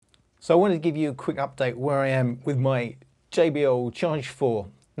So I wanted to give you a quick update where I am with my JBL Charge 4.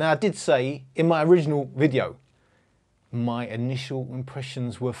 Now I did say in my original video, my initial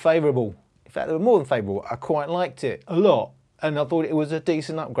impressions were favourable. In fact, they were more than favourable. I quite liked it a lot and I thought it was a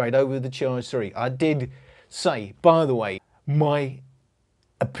decent upgrade over the Charge 3. I did say, by the way, my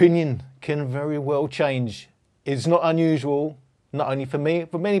opinion can very well change. It's not unusual, not only for me,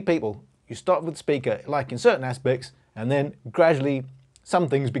 for many people. You start with the speaker liking certain aspects and then gradually some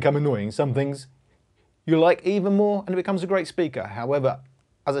things become annoying, some things you like even more and it becomes a great speaker. However,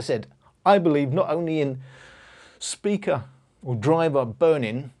 as I said, I believe not only in speaker or driver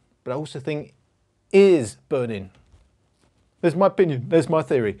burn-in, but I also think ears burn-in. There's my opinion, there's my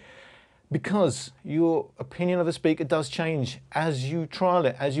theory. Because your opinion of the speaker does change as you trial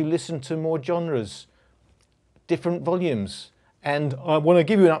it, as you listen to more genres, different volumes. And I want to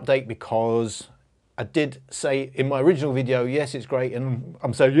give you an update because I did say in my original video, yes, it's great, and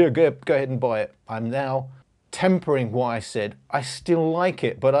I'm saying, yeah, go ahead and buy it. I'm now tempering what I said. I still like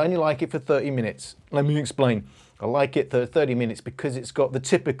it, but I only like it for 30 minutes. Let me explain. I like it for 30 minutes because it's got the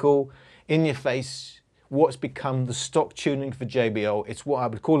typical in-your-face, what's become the stock tuning for JBL. It's what I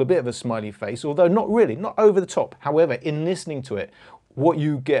would call a bit of a smiley face, although not really, not over the top. However, in listening to it, what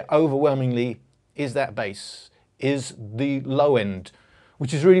you get overwhelmingly is that bass, is the low end,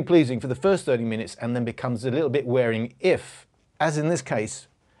 which is really pleasing for the first 30 minutes and then becomes a little bit wearing if, as in this case,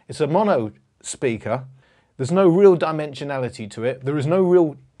 it's a mono speaker. There's no real dimensionality to it. There is no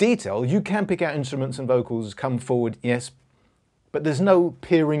real detail. You can pick out instruments and vocals, come forward, yes, but there's no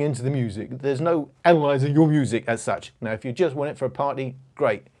peering into the music. There's no analysing your music as such. Now, if you just want it for a party,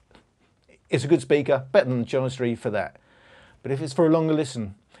 great. It's a good speaker, better than the Charge 3 for that. But if it's for a longer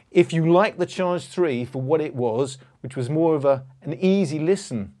listen, if you like the Charge 3 for what it was, which was more of an easy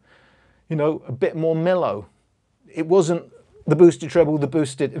listen, you know, a bit more mellow. It wasn't the boosted treble, the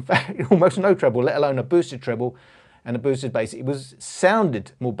boosted, in fact, almost no treble, let alone a boosted treble and a boosted bass. It was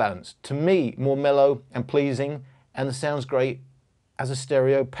sounded more balanced. To me, more mellow and pleasing, and it sounds great as a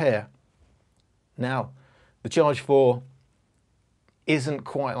stereo pair. Now, the Charge 4 isn't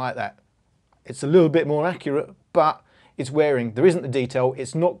quite like that. It's a little bit more accurate, but it's wearing. There isn't the detail.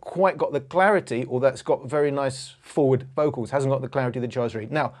 It's not quite got the clarity, although it's got very nice forward vocals. Hasn't got the clarity of the Charge 3.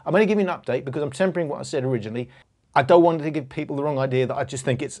 Now, I'm only giving you an update because I'm tempering what I said originally. I don't want to give people the wrong idea that I just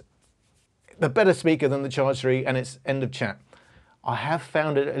think it's the better speaker than the Charge 3 and it's end of chat. I have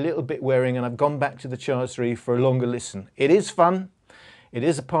found it a little bit wearing and I've gone back to the Charge 3 for a longer listen. It is fun. It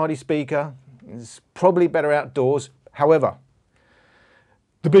is a party speaker. It's probably better outdoors. However,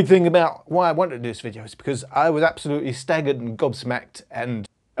 the big thing about why I wanted to do this video is because I was absolutely staggered and gobsmacked and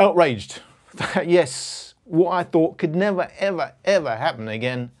outraged that yes, what I thought could never, ever, ever happen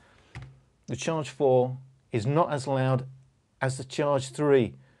again. The Charge 4 is not as loud as the Charge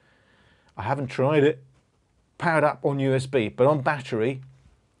 3. I haven't tried it powered up on USB, but on battery,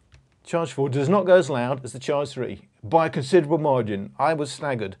 Charge 4 does not go as loud as the Charge 3 by a considerable margin. I was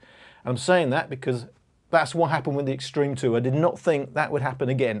staggered. And I'm saying that because that's what happened with the Extreme 2. I did not think that would happen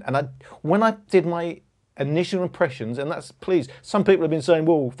again. And when I did my initial impressions, and that's, please, some people have been saying,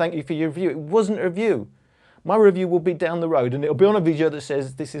 well, thank you for your review. It wasn't a review. My review will be down the road and it'll be on a video that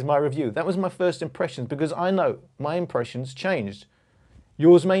says, this is my review. That was my first impressions because I know my impressions changed.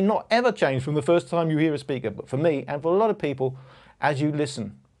 Yours may not ever change from the first time you hear a speaker, but for me and for a lot of people, as you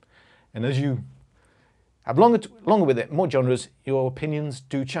listen and as you have longer with it, more genres, your opinions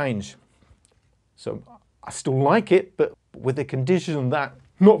do change. So I still like it, but with the condition that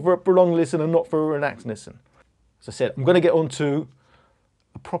not for a prolonged listen and not for a relaxed listen. As I said, I'm going to get on to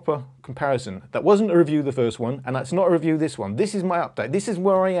a proper comparison. That wasn't a review the first one, and that's not a review this one. This is my update. This is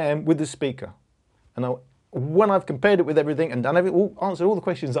where I am with the speaker. And when I've compared it with everything and done everything, answered all the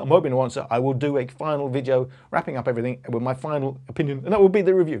questions that I'm hoping to answer, I will do a final video wrapping up everything with my final opinion, and that will be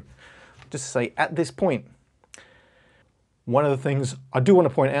the review. Just to say, at this point, one of the things I do want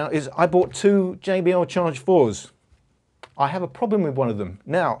to point out is I bought two JBL Charge 4s. I have a problem with one of them.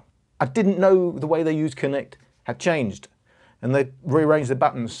 Now, I didn't know the way they use Connect had changed and they rearranged the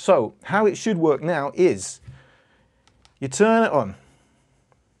buttons. So how it should work now is you turn it on.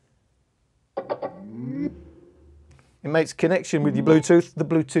 It makes connection with your Bluetooth. The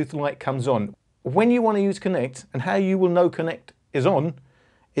Bluetooth light comes on. When you want to use Connect, and how you will know Connect is on,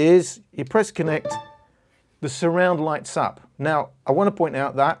 is you press Connect, the surround lights up. Now, I want to point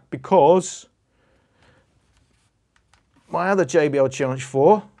out that because my other JBL Charge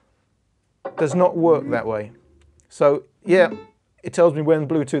 4 does not work that way. So, yeah, it tells me when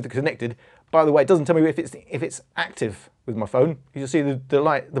Bluetooth is connected. By the way, it doesn't tell me if it's active with my phone. You see the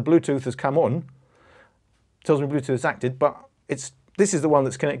light, the Bluetooth has come on. It tells me Bluetooth is active, but it's this is the one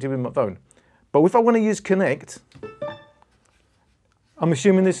that's connected with my phone. But if I want to use Connect, I'm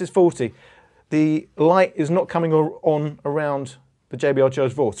assuming this is 40. The light is not coming on around the JBL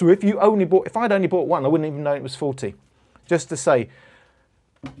Charge 4. So if I'd only bought one, I wouldn't even know it was 40. Just to say,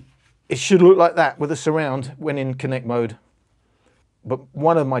 it should look like that with a surround when in Connect mode. But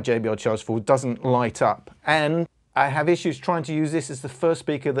one of my JBL Charge 4 doesn't light up. And I have issues trying to use this as the first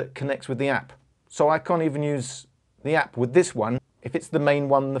speaker that connects with the app. So I can't even use the app with this one if it's the main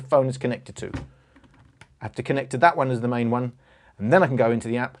one the phone is connected to. I have to connect to that one as the main one, and then I can go into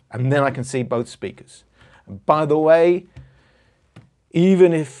the app, and then I can see both speakers. And by the way,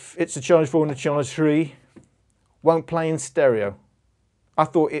 even if it's a Charge 4 and a Charge 3, won't play in stereo. I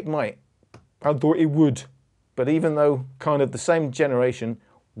thought it might. I thought it would. But even though kind of the same generation,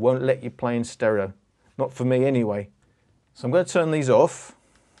 won't let you play in stereo. Not for me anyway. So I'm going to turn these off.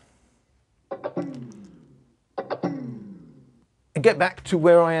 And get back to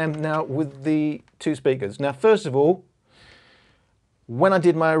where I am now with the two speakers. Now, first of all, when I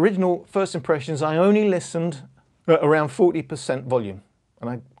did my original first impressions, I only listened at around 40% volume. And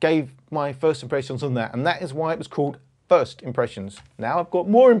I gave my first impressions on that. And that is why it was called first impressions. Now I've got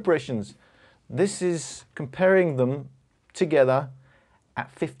more impressions. This is comparing them together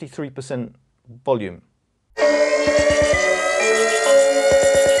at 53% volume.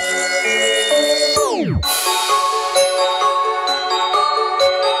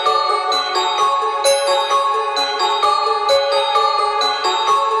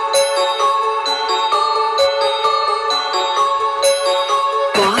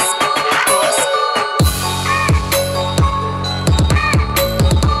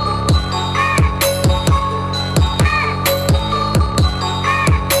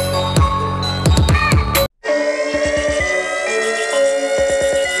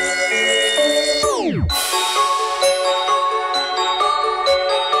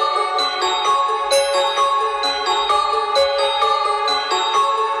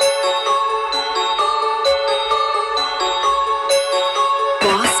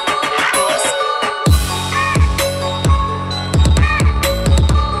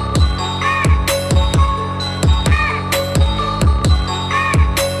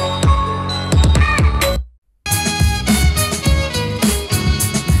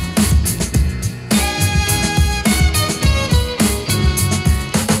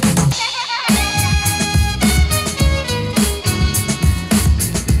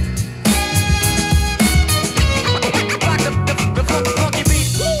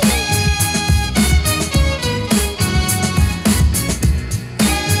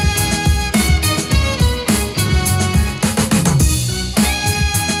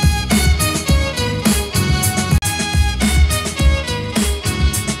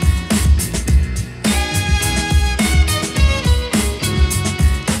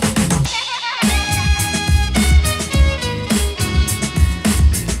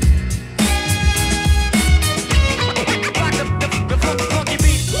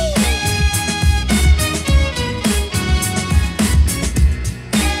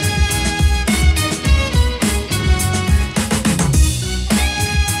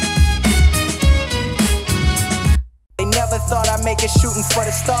 Shooting for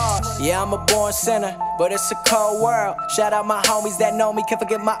the stars. Yeah, I'm a born sinner, but it's a cold world. Shout out my homies that know me, can't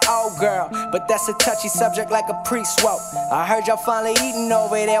forget my old girl. But that's a touchy subject like a priest woke. I heard y'all finally eating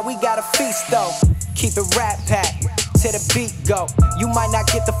over there, we got a feast though. Keep it rap packed, till the beat go. You might not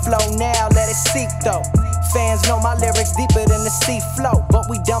get the flow now, let it seep though. Fans know my lyrics deeper than the sea flow, but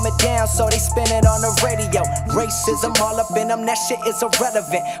we dumb it down so they spin it on the radio. Racism all up in them, that shit is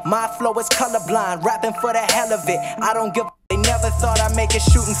irrelevant. My flow is colorblind, rapping for the hell of it. I don't give a. They never thought I'd make it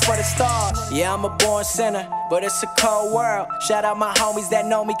shooting for the stars. Yeah, I'm a born sinner, but it's a cold world. Shout out my homies that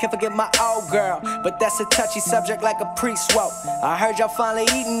know me, can't forget my old girl. But that's a touchy subject like a priest woke. I heard y'all finally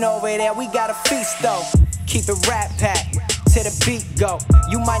eating over there, we got a feast though. Keep it rap packed, till the beat go.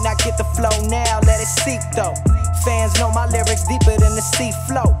 You might not get the flow now, let it seep though. Fans know my lyrics deeper than the sea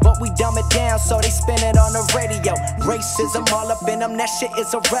flow, but we dumb it down so they spin it on the radio. Racism all up in them, that shit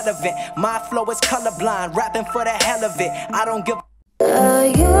is irrelevant. My flow is colorblind, rapping for the hell of it. I don't give my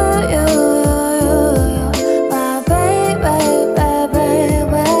baby,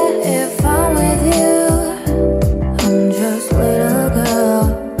 if I'm with you, I'm just little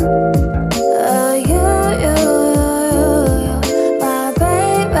girl. My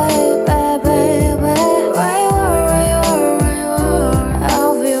baby, where you are,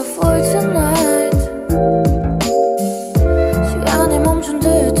 I'll be a fool tonight. 시간이 멈춘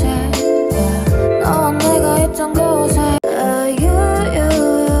듯해. 너와 내가 있던 곳에.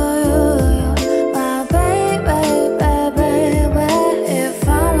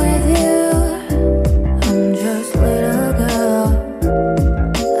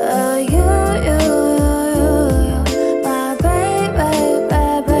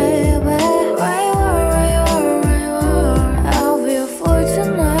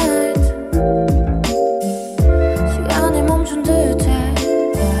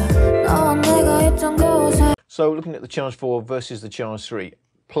 looking at the Charge 4 versus the Charge 3,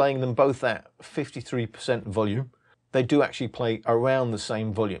 playing them both at 53% volume, they do actually play around the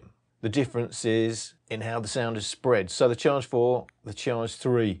same volume. The difference is in how the sound is spread. So the Charge 4, the Charge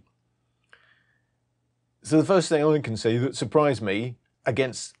 3. So the first thing I can see that surprised me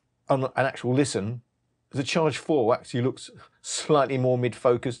against an actual listen, the Charge 4 actually looks slightly more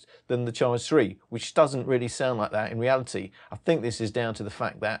mid-focused than the Charge 3, which doesn't really sound like that in reality. I think this is down to the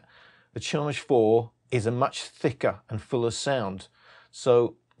fact that the Charge 4 is a much thicker and fuller sound.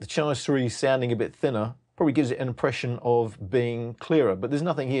 So the Charge 3 sounding a bit thinner probably gives it an impression of being clearer, but there's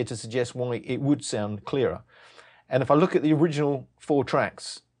nothing here to suggest why it would sound clearer. And if I look at the original 4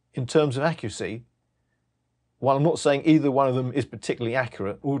 tracks, in terms of accuracy, while I'm not saying either one of them is particularly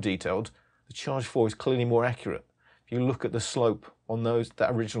accurate or detailed, the Charge 4 is clearly more accurate. If you look at the slope on that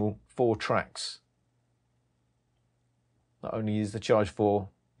original 4 tracks, not only is the Charge 4,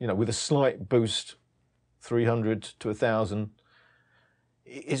 with a slight boost, 300 to 1000,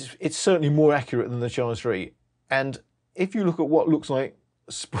 it's certainly more accurate than the Charge 3. And if you look at what looks like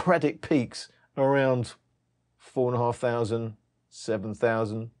sporadic peaks around 4,500,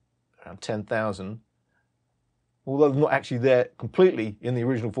 7,000, around 10,000, although they're not actually there completely in the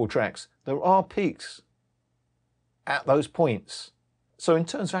original 4 tracks, there are peaks at those points. So in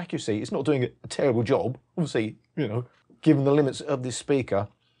terms of accuracy, it's not doing a terrible job. Obviously, given the limits of this speaker,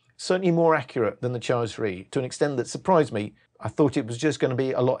 certainly more accurate than the Charge 3 to an extent that surprised me. I thought it was just going to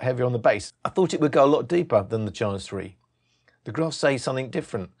be a lot heavier on the bass. I thought it would go a lot deeper than the Charge 3. The graphs say something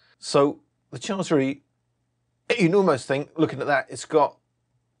different. So the Charge 3, you'd almost think, looking at that, it's got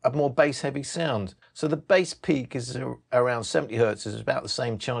a more bass heavy sound. So the bass peak is around 70 Hertz, is about the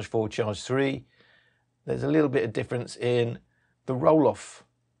same Charge 4, Charge 3. There's a little bit of difference in the roll-off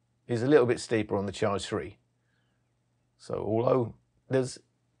is a little bit steeper on the Charge 3. So although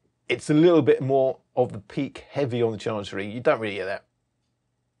it's a little bit more of the peak heavy on the Charge 3, you don't really get that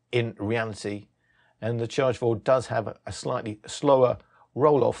in reality. And the Charge 4 does have a slightly slower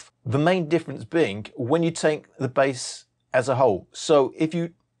roll-off. The main difference being when you take the bass as a whole. So if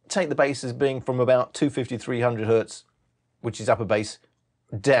you take the bass as being from about 250, 300 Hertz, which is upper bass,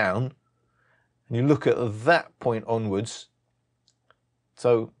 down, and you look at that point onwards,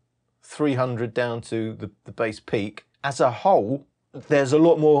 so 300 down to the bass peak, as a whole, there's a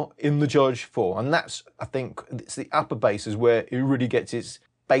lot more in the Charge 4, and that's, I think, it's the upper bass is where it really gets its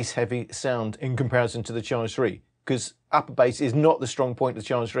bass-heavy sound in comparison to the Charge 3, because upper bass is not the strong point of the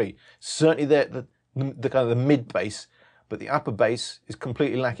Charge 3. Certainly the kind of the mid bass, but the upper bass is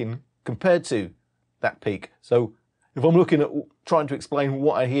completely lacking compared to that peak. So if I'm looking at trying to explain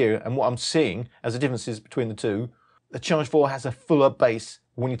what I hear and what I'm seeing as the differences between the two, the Charge 4 has a fuller bass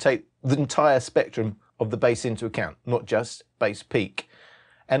when you take the entire spectrum of the bass into account, not just bass peak.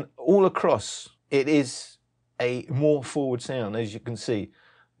 And all across, it is a more forward sound, as you can see.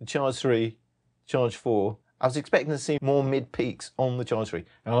 The Charge 3, Charge 4, I was expecting to see more mid peaks on the Charge 3,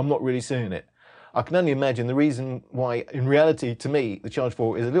 and I'm not really seeing it. I can only imagine the reason why, in reality, to me, the Charge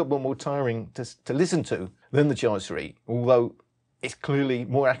 4 is a little bit more tiring to listen to than the Charge 3, although it's clearly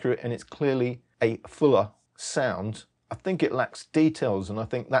more accurate and it's clearly a fuller sound. I think it lacks details, and I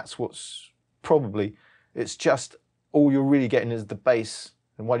think that's what's probably, it's just all you're really getting is the bass,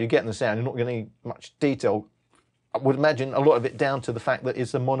 and while you're getting the sound, you're not getting much detail. I would imagine a lot of it down to the fact that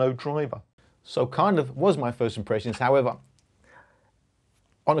it's a mono driver. So kind of was my first impressions. However,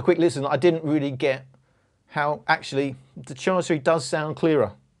 on a quick listen, I didn't really get how actually the Charge 3 does sound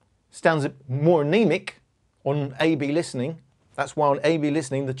clearer. Sounds more anemic on A/B listening. That's why on A/B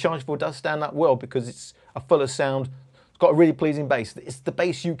listening, the Charge 4 does stand up well because it's a fuller sound. It's got a really pleasing bass. It's the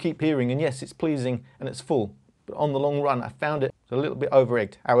bass you keep hearing, and yes, it's pleasing and it's full. But on the long run, I found it a little bit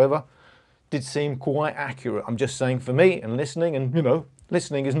over-egged. However, did seem quite accurate. I'm just saying for me and listening, and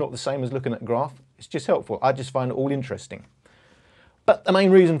listening is not the same as looking at a graph. It's just helpful. I just find it all interesting. But the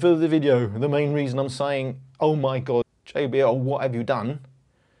main reason for the video, the main reason I'm saying, oh my God, JBL, what have you done?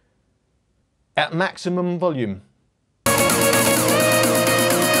 At maximum volume.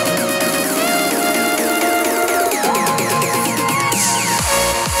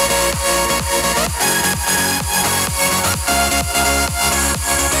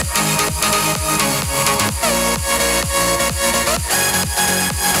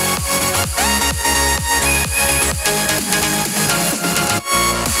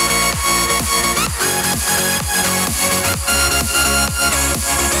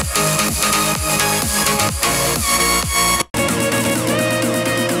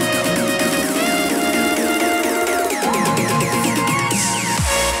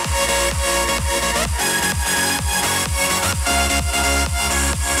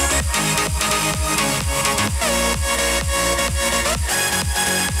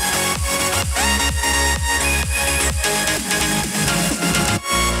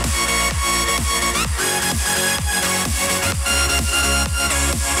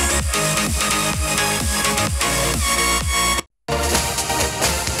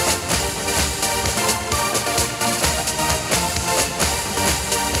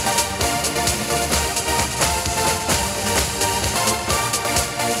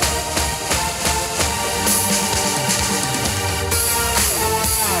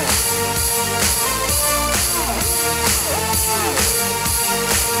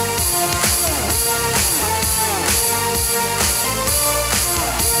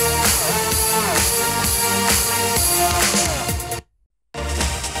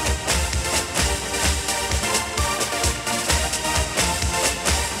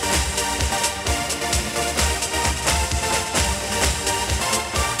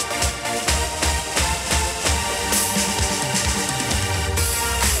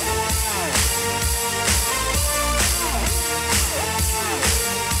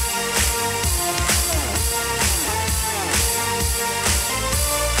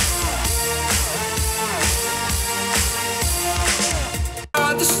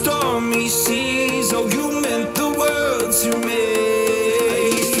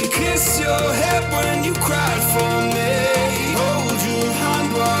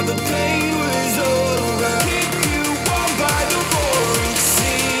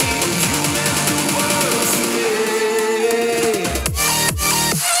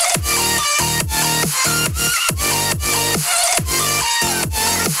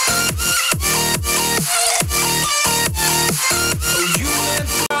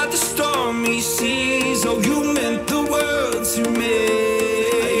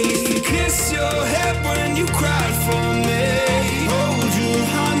 kissed your head when you cried for me. Hold your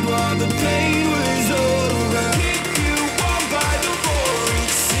hand while the pain was over. Keep you warm by the roaring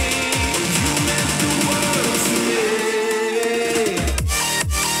sea. You meant the world to me.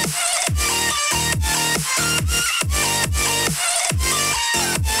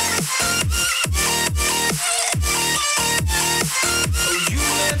 Oh, you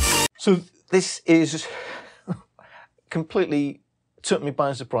meant the So this is completely took me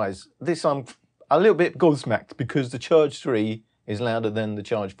by surprise. This I'm a little bit gobsmacked because the Charge 3 is louder than the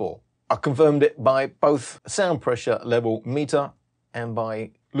Charge 4. I confirmed it by both sound pressure level meter and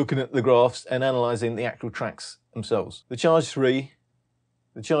by looking at the graphs and analysing the actual tracks themselves. The Charge 3,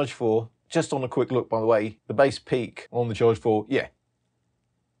 the Charge 4, just on a quick look by the way, the bass peak on the Charge 4, yeah,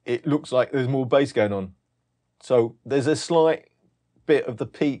 it looks like there's more bass going on. So there's a slight bit of the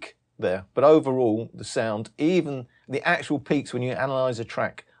peak there, but overall the sound, even the actual peaks when you analyse a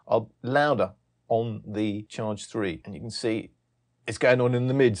track, are louder on the Charge 3, and you can see it's going on in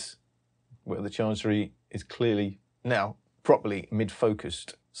the mids where the Charge 3 is clearly now properly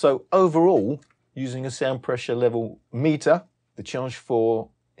mid-focused. So overall, using a sound pressure level meter, the Charge 4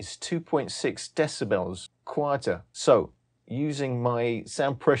 is 2.6 decibels quieter. So using my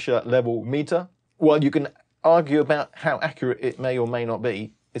sound pressure level meter, while you can argue about how accurate it may or may not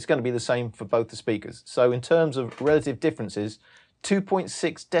be, it's going to be the same for both the speakers. So in terms of relative differences,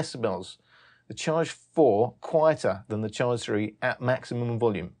 2.6 decibels, the Charge 4 quieter than the Charge 3 at maximum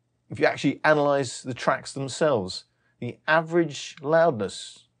volume. If you actually analyse the tracks themselves, the average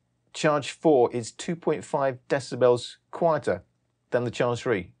loudness, Charge 4 is 2.5 decibels quieter than the Charge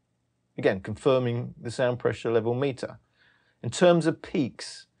 3. Again, confirming the sound pressure level meter. In terms of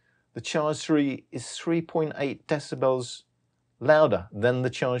peaks, the Charge 3 is 3.8 decibels louder than the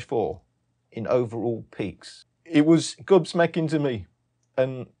Charge 4 in overall peaks. It was gobsmacking to me,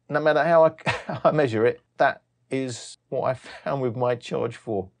 and no matter how I measure it, that is what I found with my Charge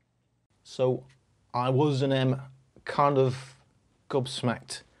 4. So I was and am kind of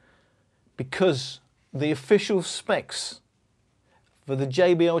gobsmacked because the official specs for the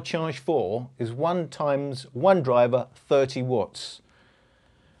JBL Charge 4 is 1 times 1 driver 30 watts.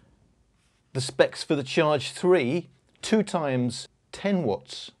 The specs for the Charge 3, 2 times 10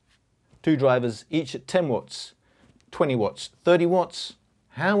 watts. 2 drivers each at 10 watts, 20 watts, 30 watts.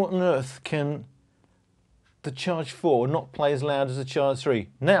 How on earth can the Charge 4 not play as loud as the Charge 3?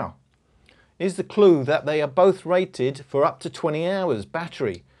 Now, is the clue that they are both rated for up to 20 hours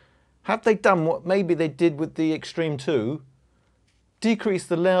battery. Have they done what maybe they did with the Extreme 2, decrease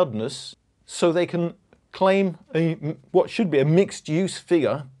the loudness so they can claim what should be a mixed use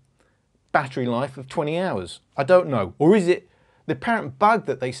figure battery life of 20 hours? I don't know. Or is it the apparent bug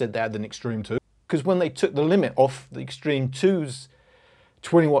that they said they had an Extreme 2? Because when they took the limit off the Extreme 2's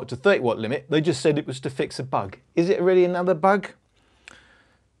 20 watt to 30 watt limit, they just said it was to fix a bug. Is it really another bug?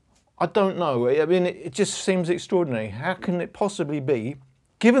 I don't know. I mean, it just seems extraordinary. How can it possibly be,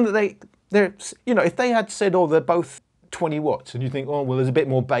 given that they're, you know, if they had said, oh, they're both 20 watts, and you think, oh, well, there's a bit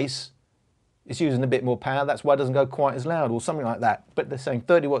more bass, it's using a bit more power, that's why it doesn't go quite as loud, or something like that. But they're saying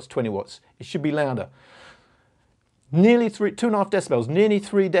 30 watts, 20 watts, it should be louder. Nearly 2.5 decibels, nearly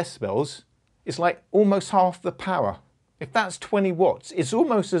 3 decibels, it's like almost half the power. If that's 20 watts, it's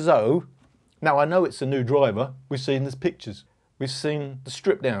almost as though, now I know it's a new driver, we've seen the pictures, we've seen the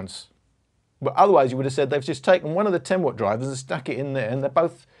strip downs, but otherwise you would have said they've just taken one of the 10 watt drivers and stuck it in there and they're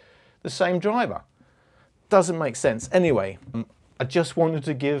both the same driver. Doesn't make sense. Anyway, I just wanted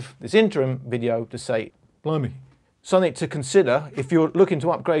to give this interim video to say, blimey, something to consider if you're looking to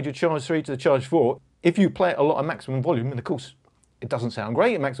upgrade your Charge 3 to the Charge 4. If you play it a lot at maximum volume, and of course it doesn't sound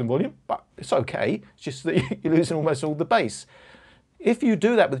great at maximum volume, but it's okay, it's just that you're losing almost all the bass. If you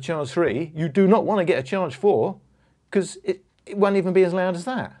do that with the Charge 3, you do not want to get a Charge 4 because it won't even be as loud as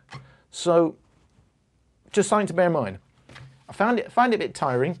that. So just something to bear in mind. I find it a bit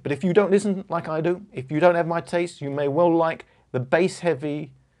tiring, but if you don't listen like I do, if you don't have my taste, you may well like the bass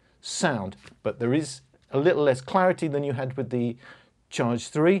heavy sound, but there is a little less clarity than you had with the Charge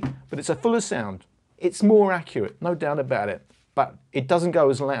 3, but it's a fuller sound. It's more accurate, no doubt about it, but it doesn't go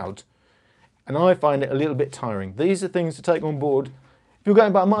as loud, and I find it a little bit tiring. These are things to take on board if you're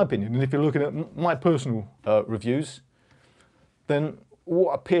going by my opinion, and if you're looking at my personal reviews, then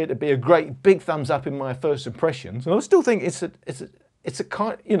what appeared to be a great big thumbs up in my first impressions, and I still think it's a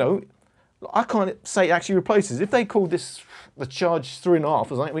kind, you know, I can't say it actually replaces. If they called this the Charge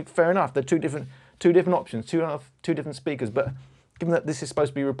 3.5 or something, fair enough. They're two different options, two different speakers. But given that this is supposed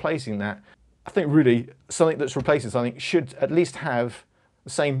to be replacing that, I think really something that's replacing something should at least have the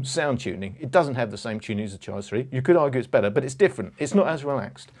same sound tuning. It doesn't have the same tuning as the Charge 3. You could argue it's better, but it's different. It's not as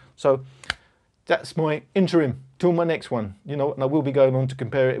relaxed. So that's my interim till my next one. You know, and I will be going on to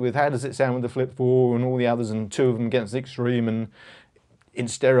compare it with how does it sound with the Flip 4 and all the others, and 2 of them against the Extreme and in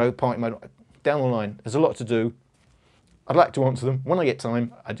stereo party mode. Down the line, there's a lot to do. I'd like to answer them when I get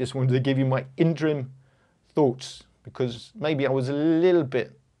time. I just wanted to give you my interim thoughts, because maybe I was a little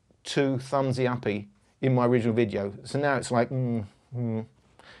bit too thumbsy uppy in my original video. So now it's like, you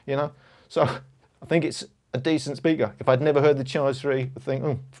know. So I think it's a decent speaker. If I'd never heard the Charge 3, I'd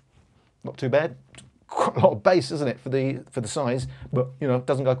think, not too bad. Quite a lot of bass, isn't it, for the size? But you know, it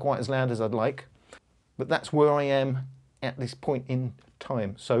doesn't go quite as loud as I'd like. But that's where I am at this point in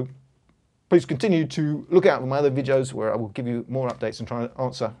time. So please continue to look out for my other videos where I will give you more updates and try to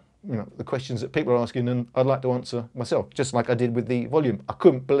answer, you know, the questions that people are asking, and I'd like to answer myself, just like I did with the volume. I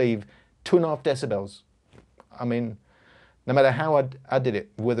couldn't believe 2.5 decibels. I mean, no matter how I did it,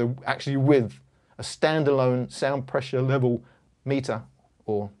 whether actually with a standalone sound pressure level meter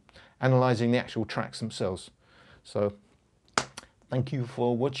or analysing the actual tracks themselves. So thank you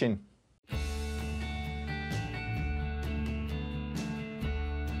for watching.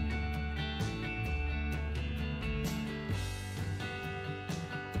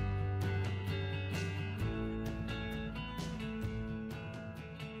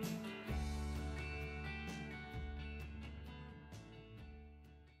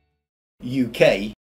 UK